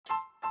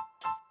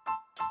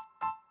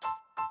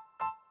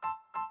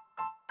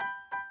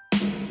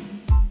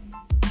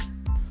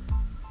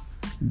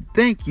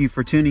Thank you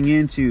for tuning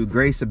in to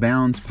Grace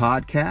Abounds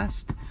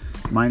podcast.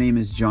 My name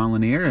is John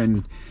Lanier,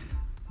 and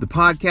the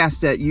podcast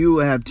that you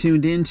have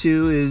tuned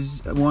into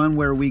is one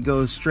where we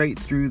go straight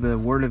through the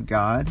Word of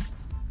God,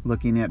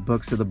 looking at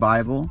books of the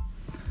Bible.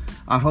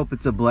 I hope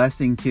it's a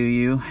blessing to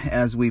you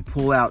as we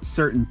pull out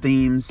certain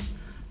themes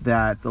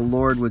that the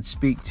Lord would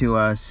speak to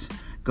us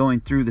going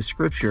through the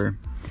Scripture.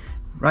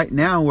 Right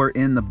now we're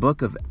in the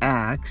book of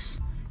Acts,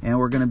 and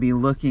we're going to be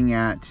looking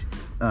at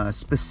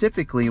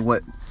specifically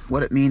what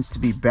it means to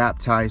be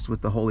baptized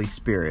with the Holy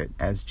Spirit,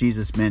 as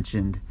Jesus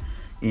mentioned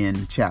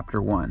in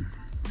chapter 1.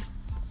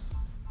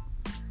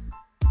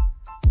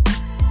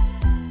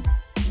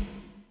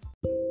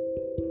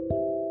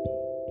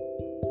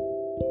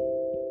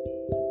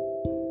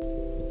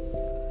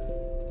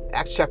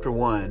 Acts chapter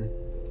 1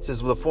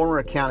 says, "With a former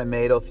account I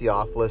made, O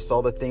Theophilus,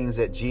 all the things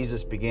that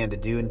Jesus began to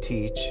do and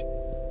teach,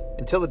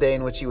 until the day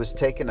in which he was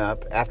taken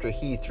up, after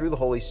he, through the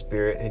Holy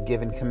Spirit, had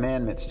given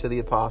commandments to the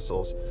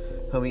apostles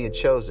whom he had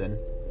chosen,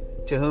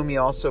 to whom he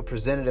also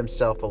presented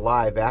himself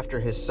alive after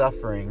his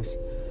sufferings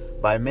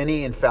by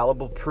many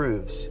infallible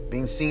proofs,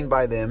 being seen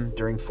by them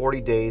during 40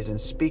 days, and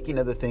speaking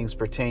of the things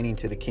pertaining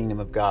to the kingdom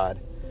of God.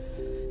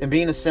 And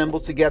being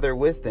assembled together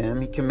with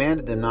them, he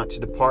commanded them not to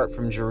depart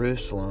from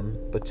Jerusalem,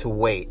 but to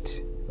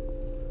wait."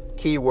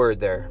 Key word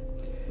there.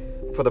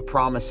 "For the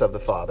promise of the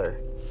Father,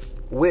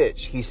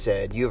 which," he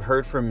said, "you have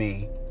heard from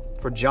me.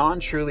 For John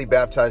truly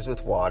baptized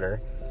with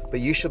water, but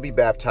you shall be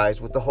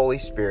baptized with the Holy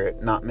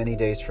Spirit not many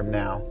days from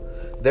now."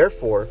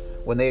 Therefore,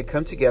 when they had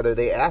come together,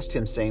 they asked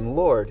him, saying,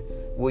 "Lord,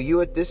 will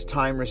you at this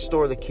time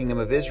restore the kingdom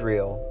of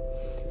Israel?"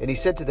 And he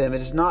said to them, "It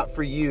is not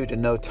for you to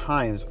know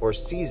times or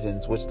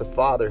seasons which the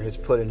Father has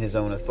put in his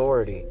own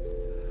authority.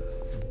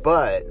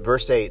 But,"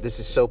 verse 8, this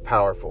is so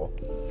powerful,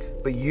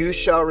 "but you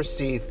shall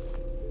receive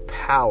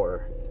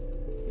power."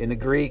 In the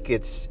Greek,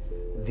 it's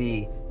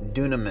the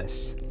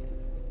dunamis,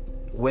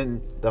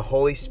 "when the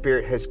Holy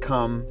Spirit has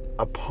come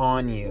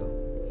upon you.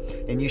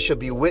 And you shall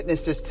be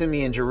witnesses to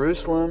me in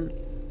Jerusalem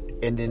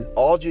and in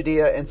all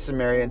Judea and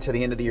Samaria and to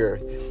the end of the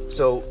earth."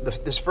 So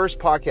this first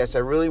podcast, I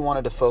really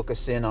wanted to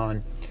focus in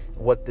on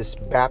what this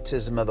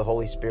baptism of the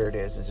Holy Spirit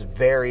is. It's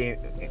very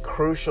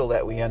crucial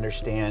that we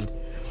understand,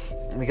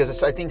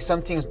 because I think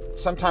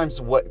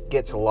sometimes what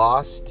gets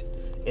lost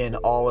in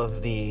all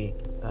of the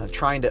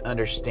trying to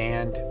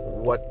understand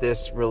what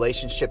this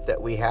relationship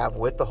that we have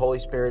with the Holy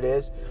Spirit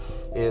is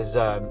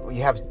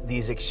you have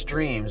these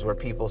extremes where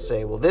people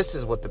say, well, this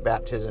is what the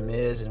baptism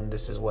is and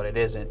this is what it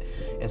isn't.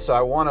 And so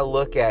I want to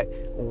look at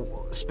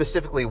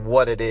specifically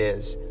what it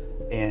is.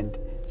 And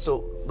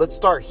so let's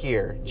start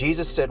here.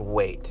 Jesus said,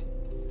 wait.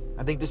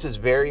 I think this is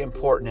very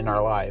important in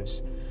our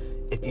lives.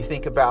 If you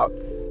think about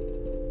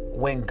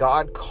when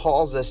God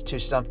calls us to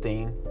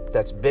something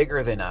that's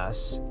bigger than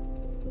us,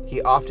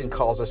 he often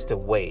calls us to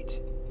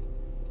wait.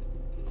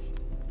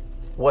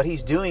 What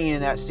he's doing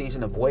in that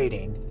season of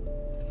waiting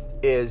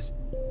is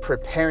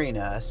preparing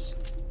us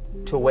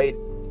to wait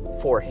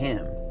for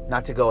him,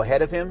 not to go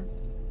ahead of him,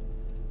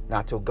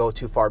 not to go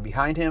too far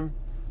behind him,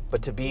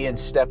 but to be in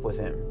step with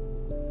him.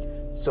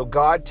 So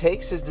God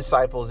takes his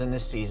disciples in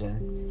this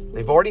season.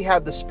 They've already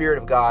had the Spirit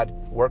of God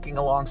working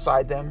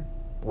alongside them,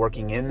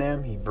 working in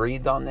them. He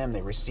breathed on them.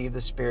 They received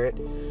the Spirit.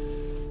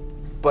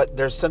 But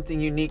there's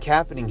something unique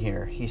happening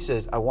here. He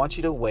says, I want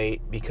you to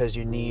wait because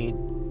you need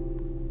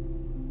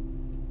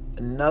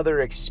another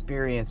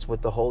experience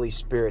with the Holy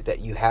Spirit that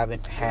you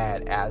haven't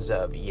had as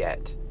of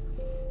yet.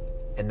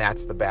 And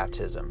that's the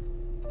baptism.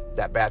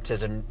 That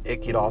baptism,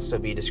 it could also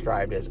be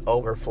described as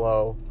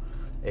overflow.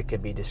 It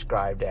could be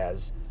described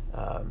as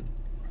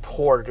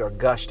poured or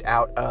gushed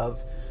out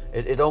of.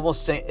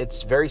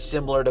 It's very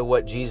similar to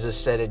what Jesus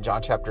said in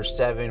John chapter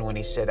 7 when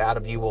he said, out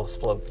of you will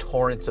flow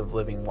torrents of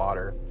living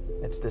water.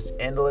 It's this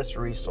endless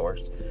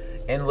resource,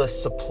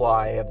 endless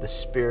supply of the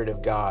Spirit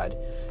of God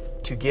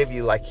to give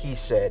you, like he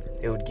said,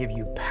 it would give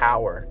you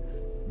power,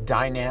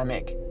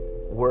 dynamic,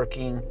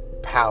 working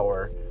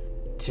power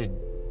to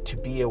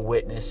be a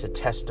witness, a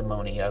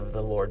testimony of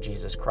the Lord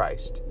Jesus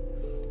Christ.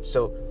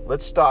 So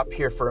let's stop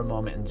here for a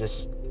moment and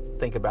just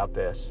think about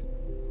this.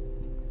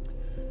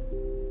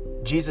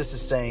 Jesus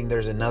is saying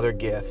there's another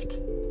gift,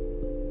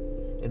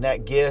 and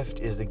that gift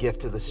is the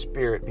gift of the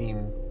Spirit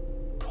being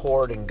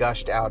poured and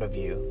gushed out of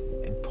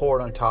you and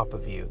poured on top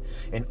of you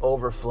and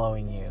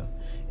overflowing you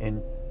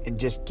and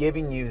just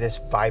giving you this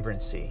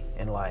vibrancy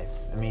in life.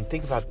 I mean,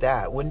 think about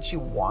that. Wouldn't you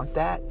want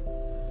that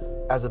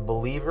as a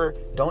believer?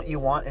 Don't you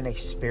want an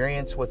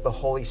experience with the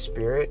Holy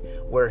Spirit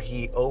where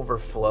he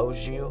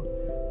overflows you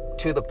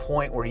to the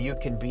point where you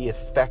can be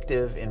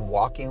effective in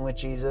walking with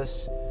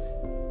Jesus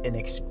and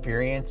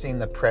experiencing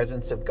the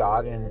presence of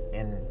God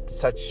in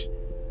such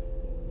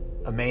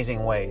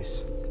amazing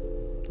ways?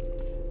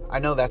 I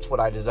know that's what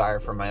I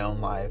desire for my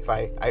own life.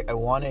 I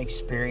want to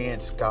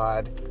experience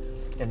God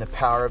and the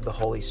power of the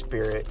Holy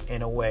Spirit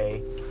in a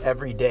way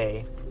every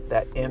day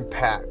that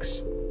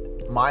impacts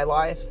my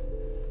life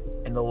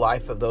and the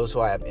life of those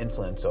who I have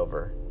influence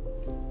over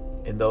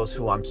and those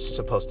who I'm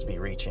supposed to be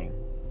reaching.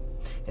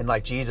 And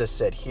like Jesus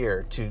said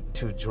here,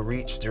 to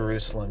reach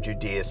Jerusalem,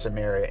 Judea,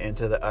 Samaria, and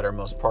to the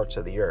uttermost parts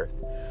of the earth,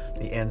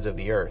 the ends of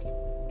the earth.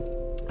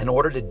 In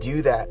order to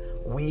do that,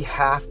 we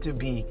have to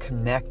be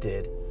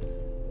connected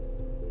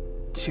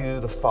to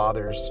the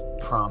Father's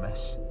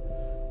promise,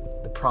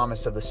 the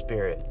promise of the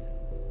Spirit.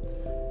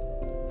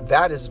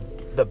 That is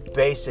the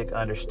basic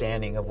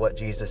understanding of what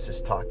Jesus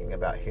is talking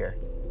about here.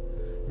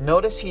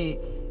 Notice a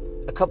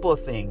couple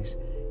of things.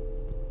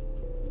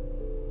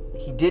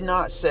 He did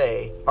not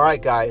say, all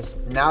right, guys,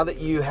 now that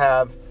you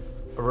have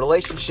a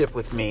relationship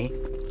with me,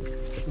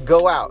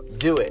 go out,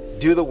 do it,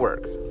 do the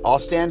work. I'll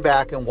stand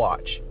back and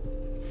watch.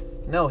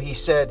 No, he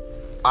said,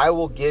 I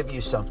will give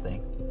you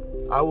something.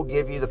 I will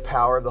give you the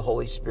power of the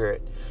Holy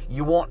Spirit.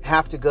 You won't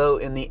have to go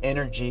in the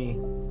energy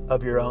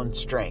of your own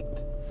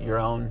strength, your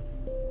own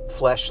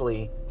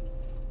fleshly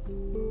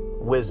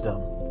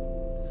wisdom.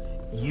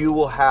 You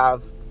will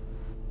have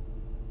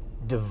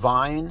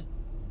divine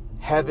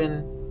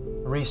heaven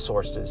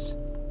resources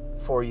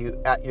for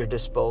you at your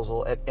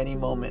disposal at any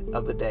moment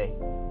of the day.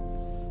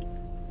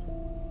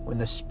 When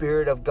the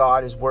Spirit of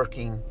God is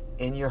working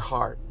in your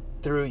heart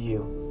through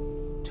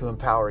you to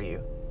empower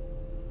you.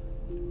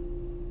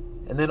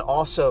 And then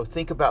also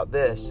think about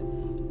this.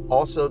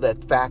 Also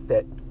that fact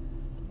that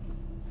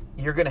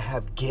you're going to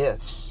have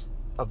gifts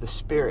of the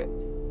Spirit.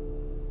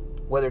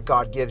 Whether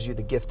God gives you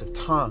the gift of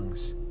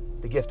tongues,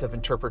 the gift of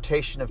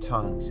interpretation of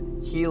tongues,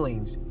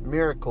 healings,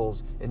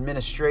 miracles,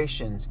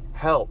 administrations,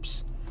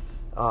 helps.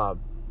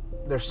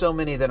 There's so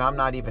many that I'm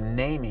not even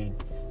naming.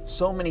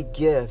 So many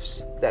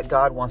gifts that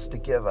God wants to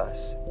give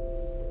us,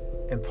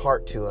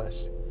 impart to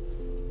us.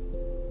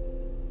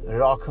 And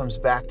it all comes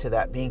back to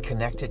that, being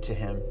connected to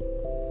Him,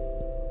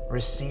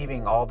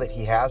 receiving all that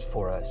He has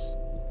for us,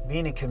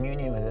 being in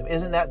communion with Him.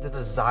 Isn't that the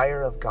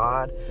desire of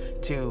God,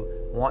 to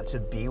want to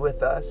be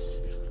with us,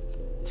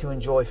 to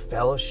enjoy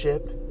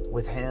fellowship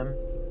with Him?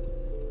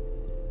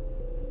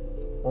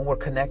 When we're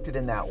connected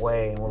in that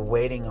way and we're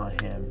waiting on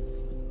Him,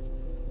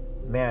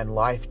 man,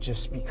 life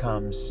just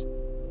becomes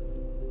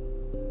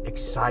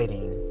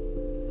exciting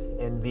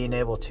in being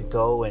able to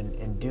go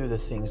and do the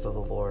things of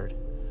the Lord.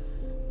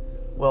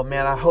 Well,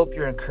 man, I hope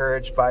you're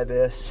encouraged by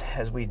this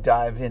as we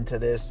dive into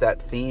this,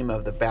 that theme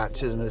of the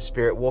baptism of the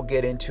Spirit. We'll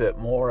get into it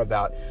more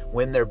about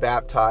when they're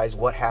baptized,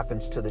 what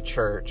happens to the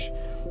church,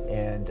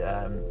 and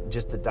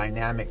just the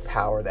dynamic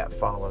power that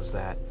follows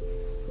that.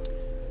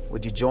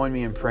 Would you join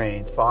me in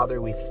praying?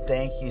 Father, we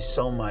thank you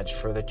so much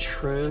for the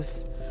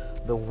truth,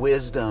 the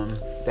wisdom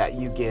that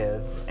you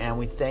give, and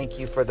we thank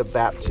you for the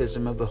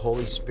baptism of the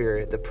Holy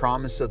Spirit, the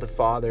promise of the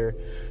Father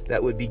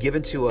that would be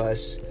given to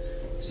us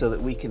so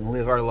that we can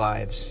live our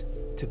lives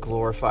to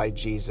glorify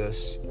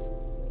Jesus.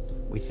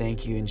 We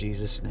thank you in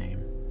Jesus'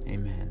 name.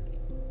 Amen.